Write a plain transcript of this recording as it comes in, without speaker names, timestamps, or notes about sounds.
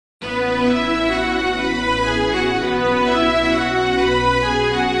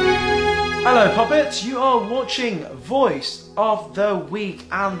Hello puppets, you are watching Voice of the Week,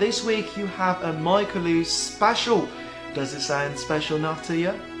 and this week you have a Michael special. Does it sound special enough to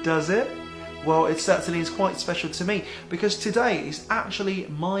you? Does it? Well, it certainly is quite special to me because today is actually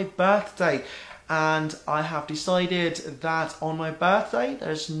my birthday, and I have decided that on my birthday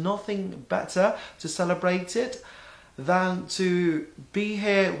there's nothing better to celebrate it than to be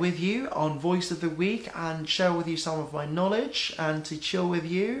here with you on Voice of the Week and share with you some of my knowledge and to chill with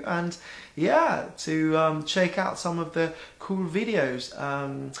you and to check out some of the cool videos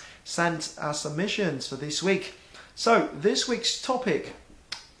sent as submissions for this week. So this week's topic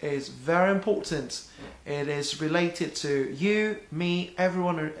is very important. It is related to you, me,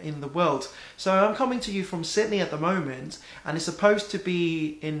 everyone in the world. So I'm coming to you from Sydney at the moment, and it's supposed to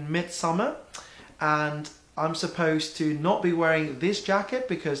be in midsummer, and I'm supposed to not be wearing this jacket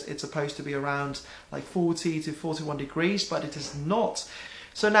because it's supposed to be around like 40 to 41 degrees, but it is not.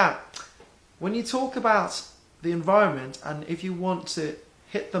 So now, when you talk about the environment, and if you want to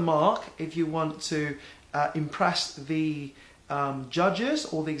hit the mark, if you want to impress the judges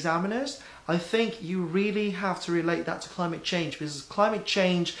or the examiners, I think you really have to relate that to climate change, because climate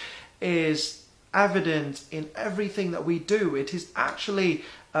change is evident in everything that we do. It has actually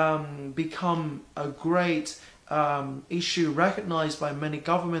become a great issue recognized by many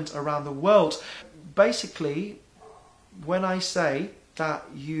governments around the world. Basically, when I say that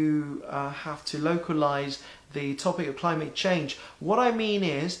you have to localize the topic of climate change, what I mean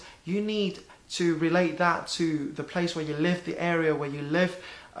is you need to relate that to the place where you live, the area where you live,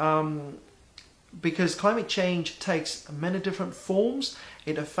 because climate change takes many different forms.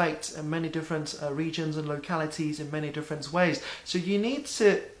 It affects many different regions and localities in many different ways. So you need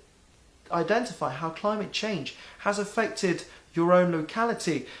to identify how climate change has affected your own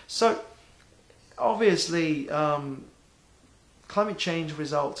locality. So obviously climate change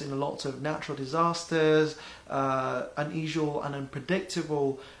results in a lot of natural disasters, unusual and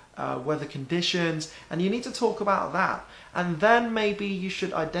unpredictable weather conditions, and you need to talk about that. And then maybe you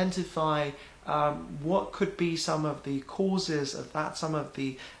should identify what could be some of the causes of that, some of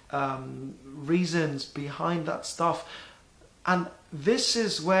the reasons behind that stuff. And this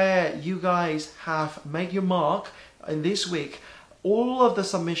is where you guys have made your mark in this week. All of the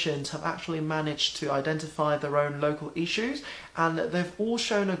submissions have actually managed to identify their own local issues, and they've all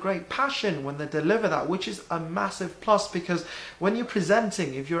shown a great passion when they deliver that, which is a massive plus, because when you're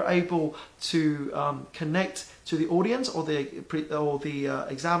presenting, if you're able to connect to the audience or the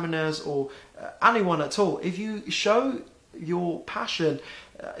examiners or anyone at all, if you show your passion,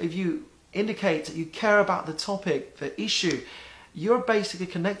 if you indicate that you care about the topic, the issue, you're basically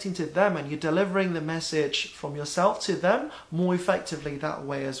connecting to them and you're delivering the message from yourself to them more effectively that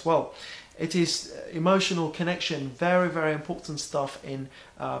way as well. It is emotional connection, very, very important stuff in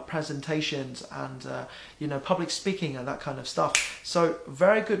presentations and public speaking and that kind of stuff. So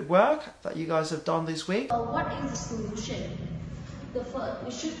very good work that you guys have done this week. What is the solution? The first,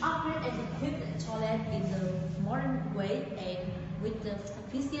 we should upgrade and equip the toilet in the modern way and with the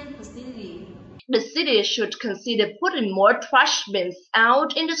sufficient facility. The city should consider putting more trash bins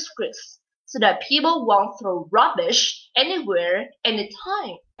out in the streets so that people won't throw rubbish anywhere,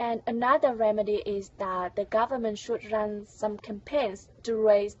 anytime. And another remedy is that the government should run some campaigns to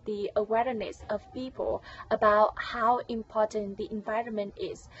raise the awareness of people about how important the environment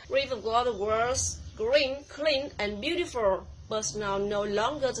is. River water was green, clean and beautiful, but now no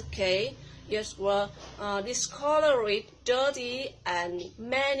longer the case. Yes, were discolored, dirty and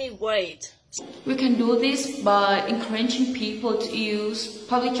many waste. We can do this by encouraging people to use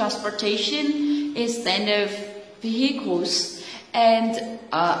public transportation instead of vehicles. And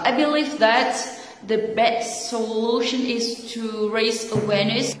I believe that the best solution is to raise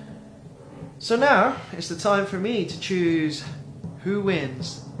awareness. So now it's the time for me to choose who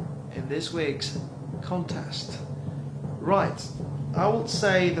wins in this week's contest. Right, I would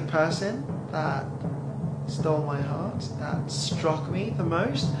say the person that stole my heart, that struck me the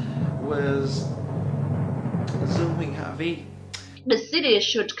most, was Havi. The city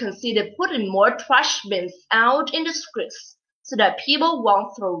should consider putting more trash bins out in the streets so that people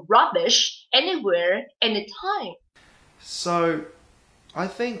won't throw rubbish anywhere, anytime. So I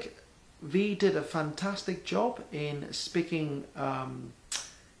think V did a fantastic job in speaking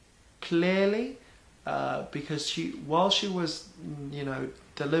clearly, because while she was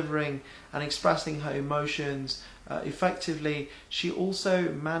delivering and expressing her emotions effectively, she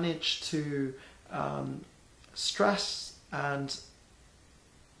also managed to stress and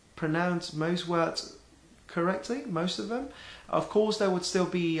pronounce most words correctly, most of them. Of course, there would still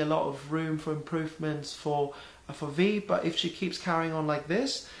be a lot of room for improvements for V, but if she keeps carrying on like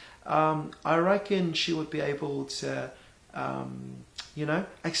this, I reckon she would be able to, you know,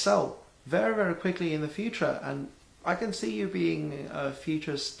 excel very, very quickly in the future. And I can see you being a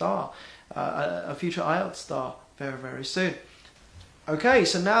future star, a future IELTS star very, very soon. Okay,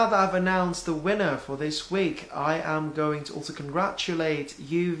 so now that I've announced the winner for this week, I am going to also congratulate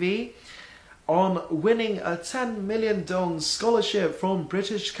UV on winning a 10 million dong scholarship from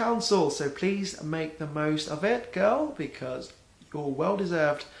British Council. So please make the most of it, girl, because your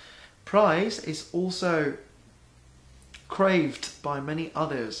well-deserved prize is also craved by many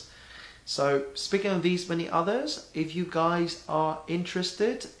others. So speaking of these many others, if you guys are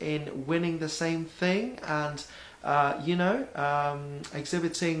interested in winning the same thing and you know,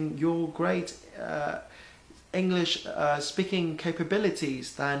 exhibiting your great English speaking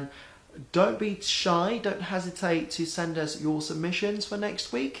capabilities, then don't be shy, don't hesitate to send us your submissions for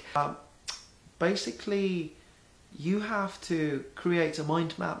next week. Basically, you have to create a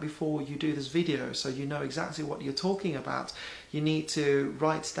mind map before you do this video, so you know exactly what you're talking about. You need to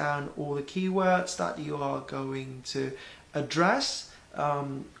write down all the keywords that you are going to address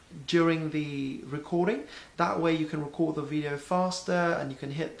during the recording. That way you can record the video faster and you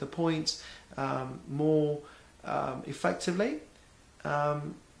can hit the points more effectively.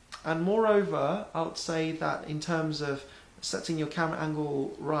 And moreover, I would say that in terms of setting your camera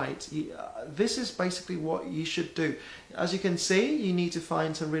angle right, this is basically what you should do. As you can see, you need to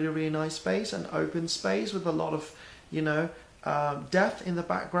find some really, really nice space, an open space with a lot of, you know, depth in the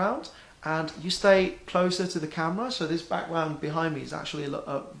background, and you stay closer to the camera. So this background behind me is actually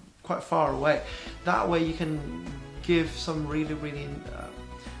quite far away. That way you can give some really, really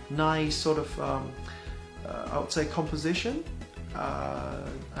nice sort of, I would say, composition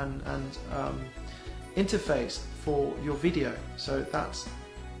and interface for your video. So that's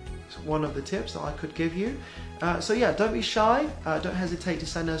one of the tips that I could give you. So yeah, don't be shy, don't hesitate to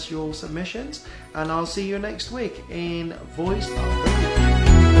send us your submissions, and I'll see you next week in Voice of